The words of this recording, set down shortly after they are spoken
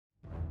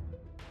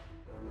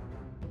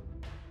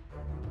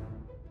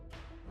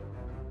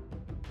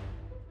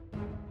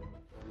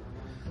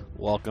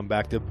Welcome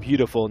back to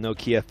beautiful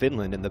Nokia,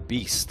 Finland, and the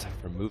Beast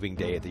from Moving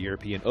Day at the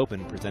European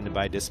Open, presented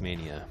by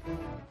Discmania.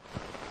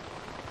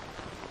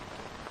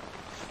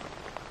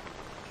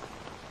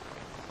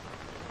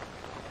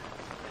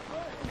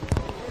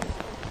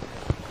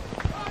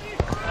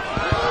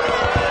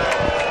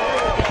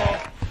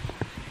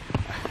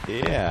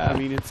 Yeah. I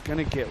mean, it's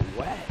going to get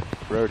wet.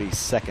 Brody's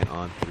second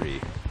on three.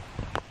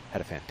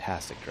 Had a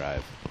fantastic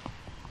drive.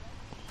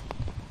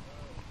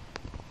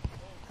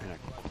 And a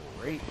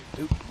great,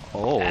 dude.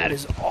 Oh. That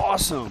is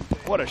awesome.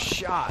 What a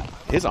shot.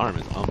 His arm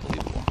is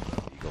unbelievable.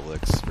 Eagle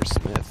licks for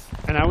Smith.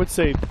 And I would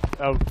say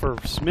for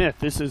Smith,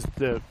 this is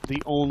the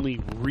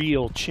only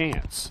real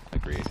chance.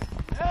 Agreed.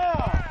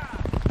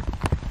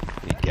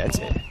 He gets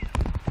it.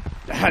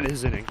 That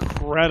is an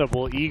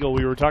incredible eagle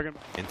we were talking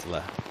about. Into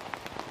left.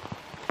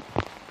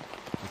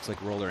 Looks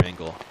like roller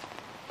angle.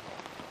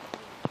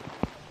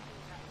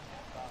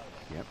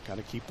 Yep, got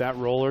to keep that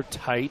roller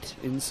tight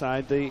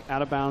inside the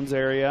out-of-bounds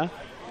area.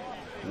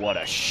 What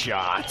a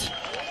shot.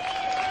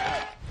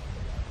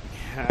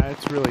 Yeah,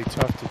 it's really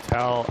tough to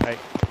tell.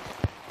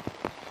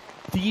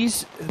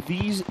 These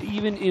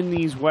even in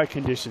these wet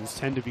conditions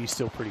tend to be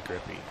still pretty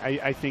grippy.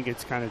 I think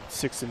it's kind of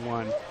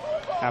 6-1,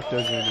 half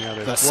dozen in the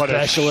other. The what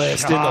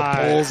specialist in the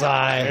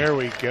bullseye. There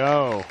we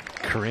go.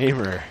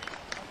 Kramer.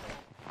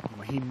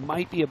 He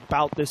might be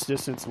about this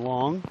distance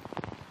long.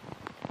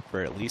 For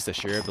at least a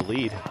share of the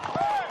lead.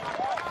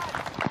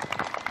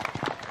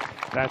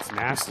 That's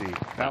nasty.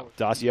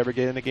 Doss, you ever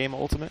get in a game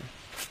of Ultimate?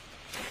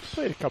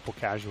 Played a couple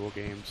casual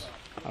games.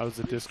 I was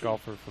a disc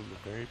golfer from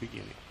the very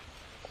beginning.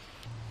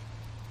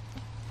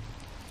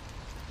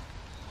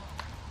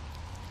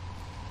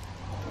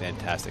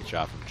 Fantastic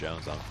shot from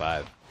Jones on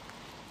 5.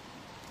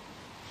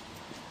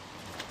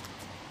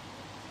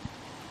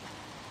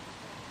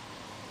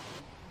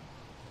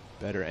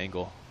 Better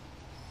angle.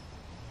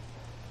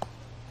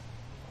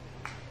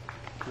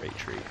 Great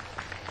tree.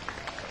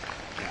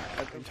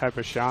 Yeah, type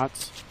of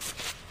shots.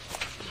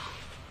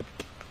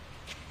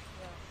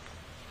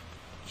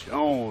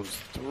 Jones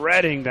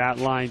threading that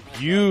line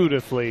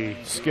beautifully,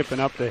 skipping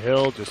up the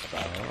hill just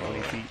about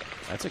 20 feet.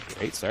 That's a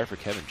great start for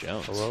Kevin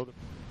Jones. Below the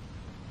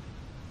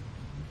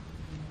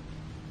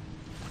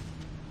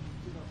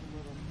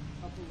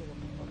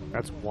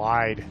That's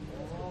wide.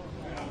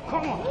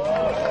 Come on.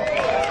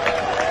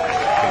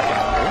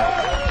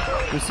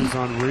 This is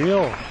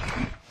unreal.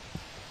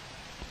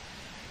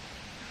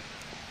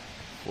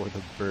 For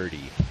the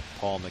birdie,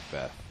 Paul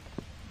Macbeth.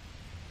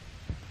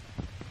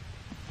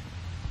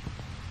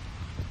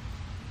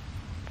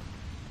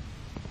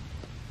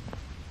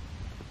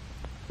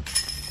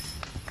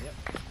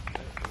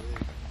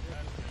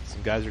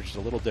 Some guys are just a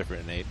little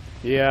different, Nate.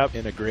 Yep.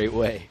 In a great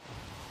way.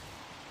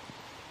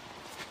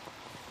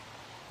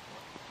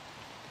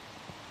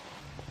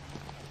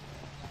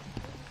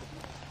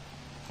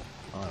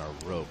 On a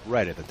rope,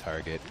 right at the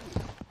target.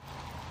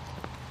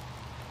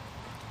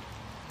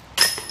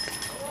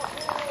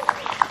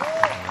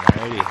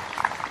 Alrighty.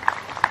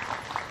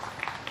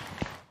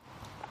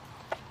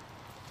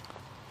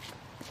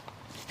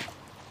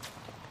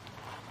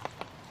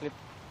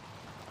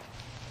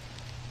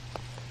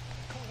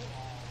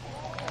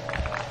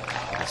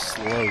 A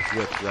slow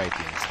drip right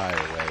the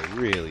entire way.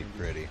 Really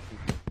pretty.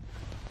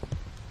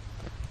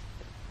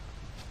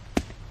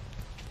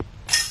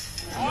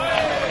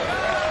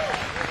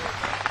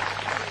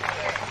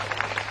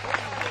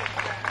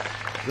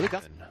 Really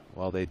got.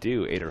 While they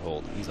do, Ader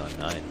hold. He's on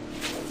 9.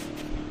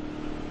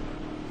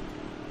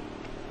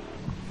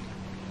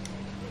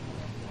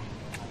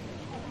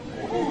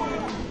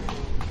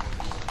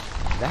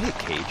 Did that hit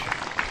cage?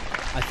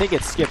 I think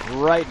it skipped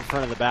right in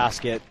front of the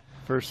basket.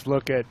 First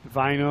look at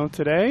Vino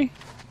today.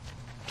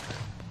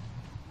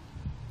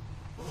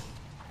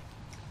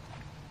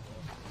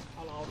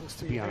 Looks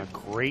to be on a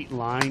great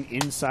line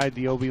inside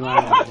the OB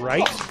line on the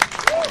right.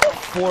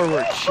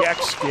 Forward check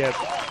skip.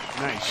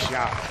 Nice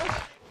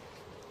shot.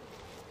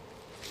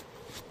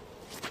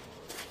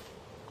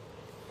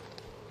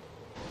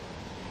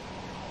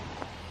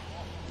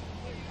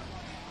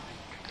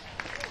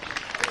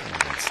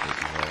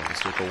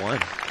 Circle 1.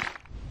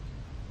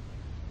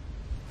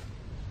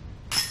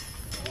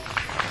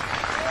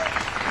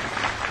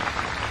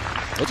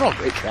 Those are all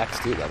great tracks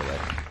too, by the way.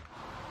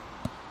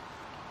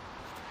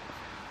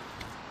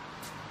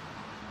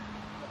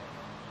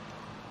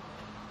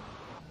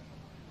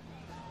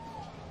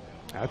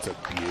 That's a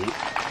beaut.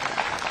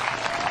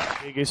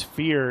 Biggest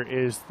fear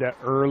is the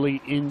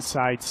early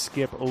inside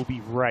skip OB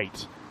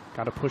right.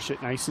 Got to push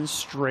it nice and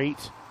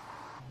straight.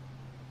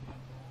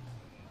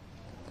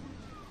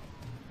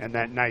 And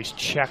that nice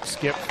check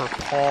skip for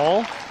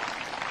Paul.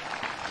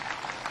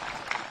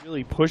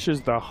 Really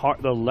pushes the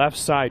left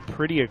side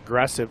pretty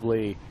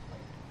aggressively.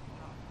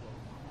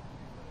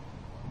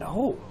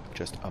 No.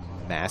 Just a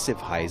massive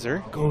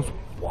hyzer. Goes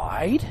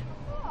wide.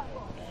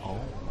 Oh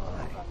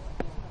my.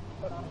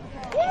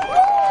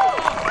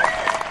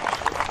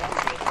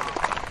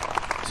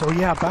 So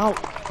yeah,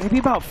 maybe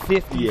about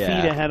 50 feet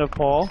ahead of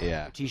Paul.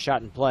 Yeah. Tee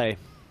shot in play.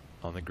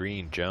 On the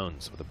green,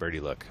 Jones with a birdie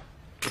look.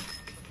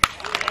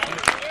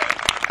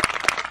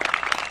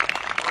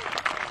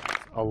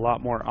 a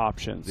lot more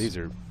options. These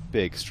are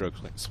big stroke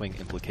swing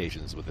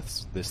implications with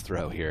this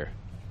throw here.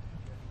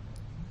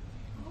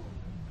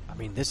 I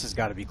mean, this has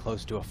got to be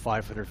close to a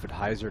 500-foot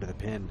hyzer to the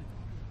pin.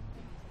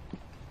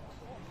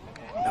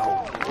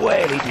 No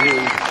way,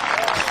 dude.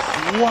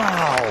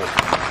 Wow.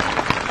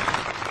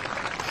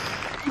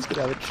 He's going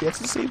to have a chance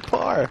to save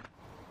par.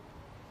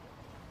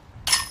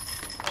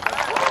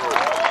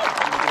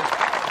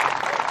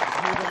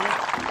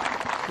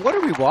 What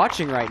are we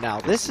watching right now?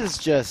 This is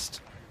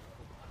just...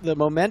 The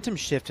momentum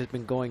shift has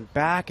been going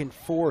back and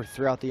forth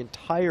throughout the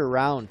entire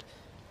round.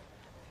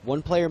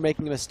 One player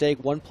making a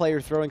mistake, one player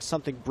throwing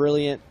something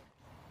brilliant.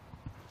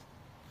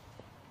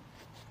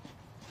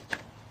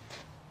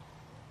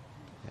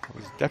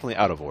 He's definitely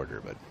out of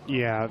order, but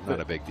yeah, not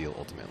a big deal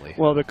ultimately.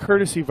 Well, the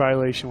courtesy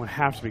violation would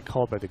have to be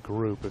called by the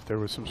group if there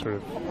was some sort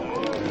of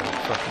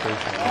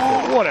frustration.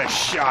 Oh, what a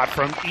shot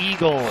from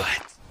Eagle.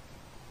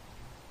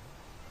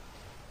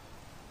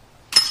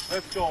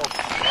 Let's go.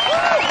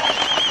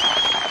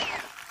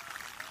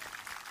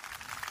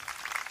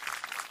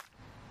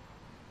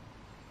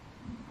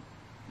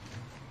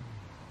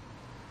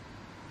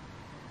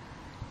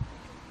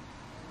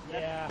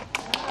 Yeah.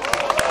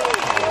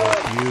 Oh,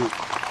 beaut.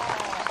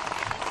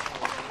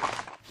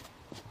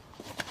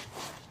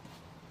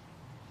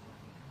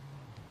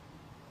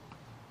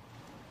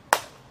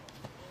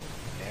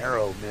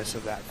 Narrow miss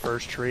of that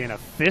first tree and a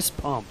fist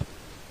pump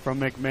from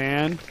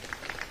McMahon.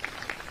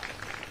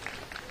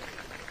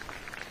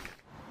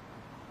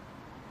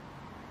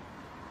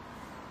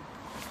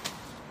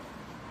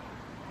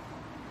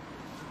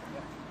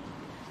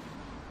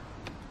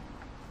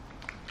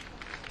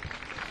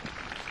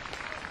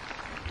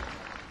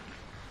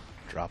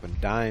 Dropping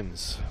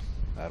dimes.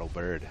 That'll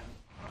bird.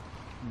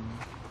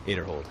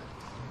 8er hold.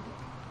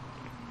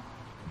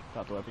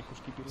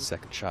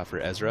 Second shot for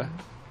Ezra.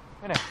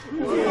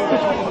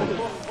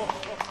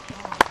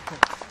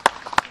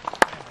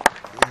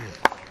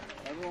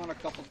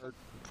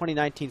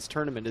 2019's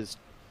tournament is...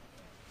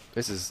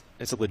 It's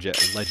a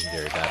legit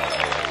legendary battle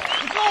already.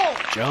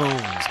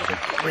 Jones with a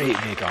great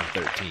make on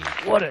 13.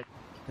 What a...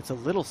 It's a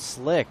little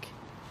slick.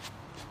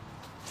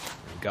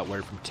 We got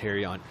word from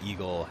Terry on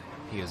Eagle.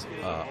 He is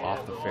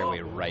off the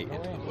fairway right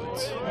into the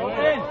woods.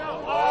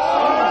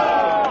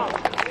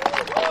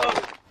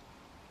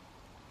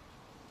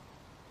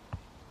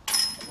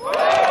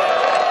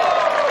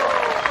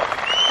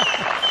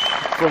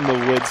 From the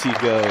woods he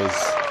goes.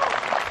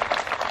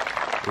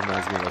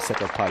 Reminds me of a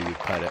Sekopaiu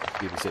putt at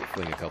Beaver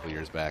Fling a couple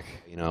years back.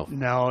 You know,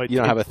 no, you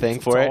don't have a thing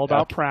for it? It's all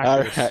about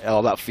practice. All right. All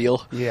about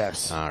feel?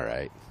 Yes. All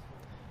right.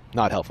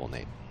 Not helpful,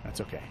 Nate.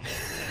 That's okay.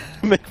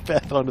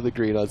 Macbeth onto the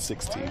green on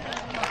 16.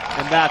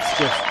 And that's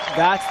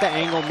the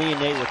angle me and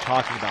Nate were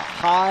talking about.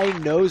 High,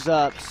 nose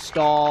up,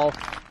 stall.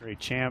 Great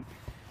champ.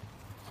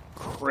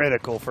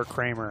 Critical for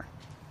Kramer.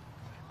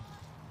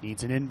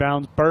 Needs an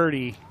inbounds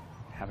birdie.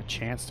 Have a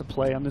chance to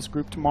play on this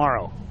group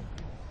tomorrow.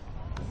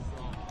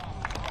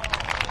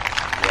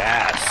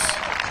 Yes.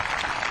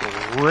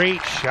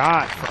 Great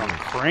shot from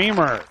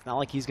Kramer. It's not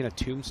like he's going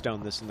to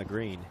tombstone this in the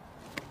green.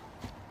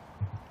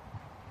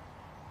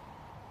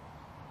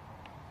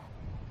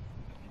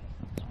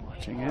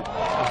 Watching it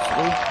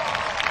closely.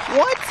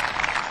 What?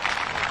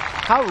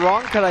 How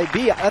wrong could I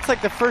be? That's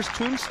like the first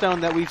tombstone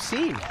that we've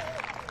seen.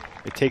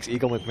 It takes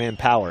Eagle McMahon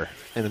power,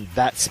 and then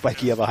that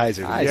spiky of a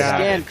hyzer. I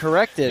stand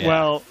corrected. Yeah.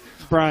 Well,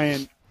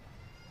 Brian.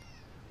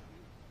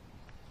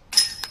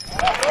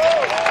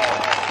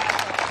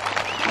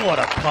 What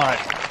a putt.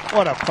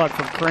 What a putt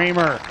from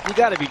Kramer. You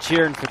got to be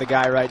cheering for the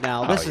guy right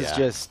now. This is yeah.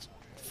 just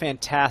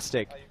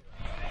fantastic.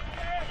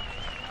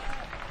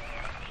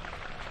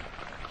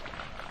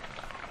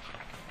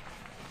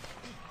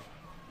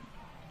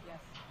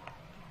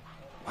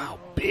 Wow,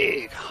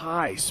 big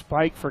high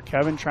spike for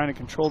Kevin trying to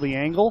control the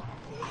angle.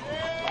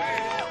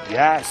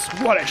 Yes,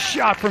 what a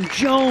shot from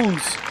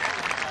Jones.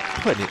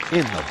 Putting it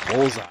in the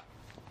bullseye.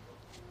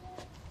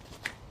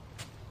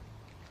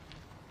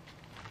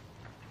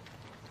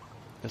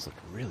 This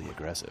looks really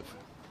aggressive.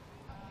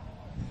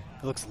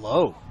 It looks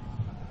low.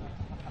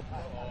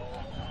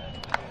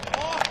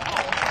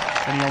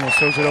 And he almost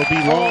throws it OB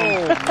long.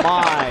 Oh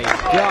my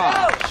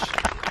gosh.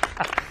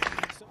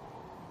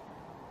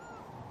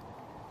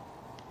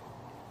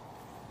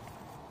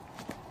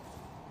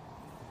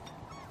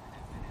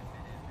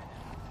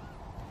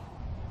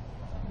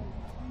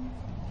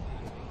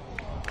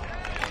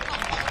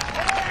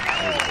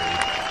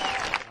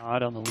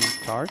 Not on the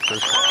lead card.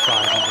 First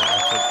 500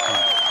 effort from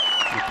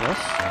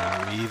Nicholas.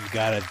 And we've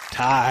got a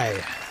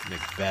tie.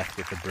 Macbeth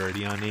with the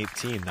birdie on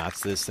 18. Knots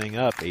this thing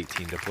up.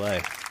 18 to play.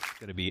 It's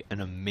going to be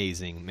an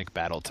amazing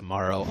McBattle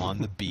tomorrow on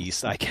the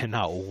Beast. I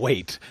cannot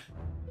wait.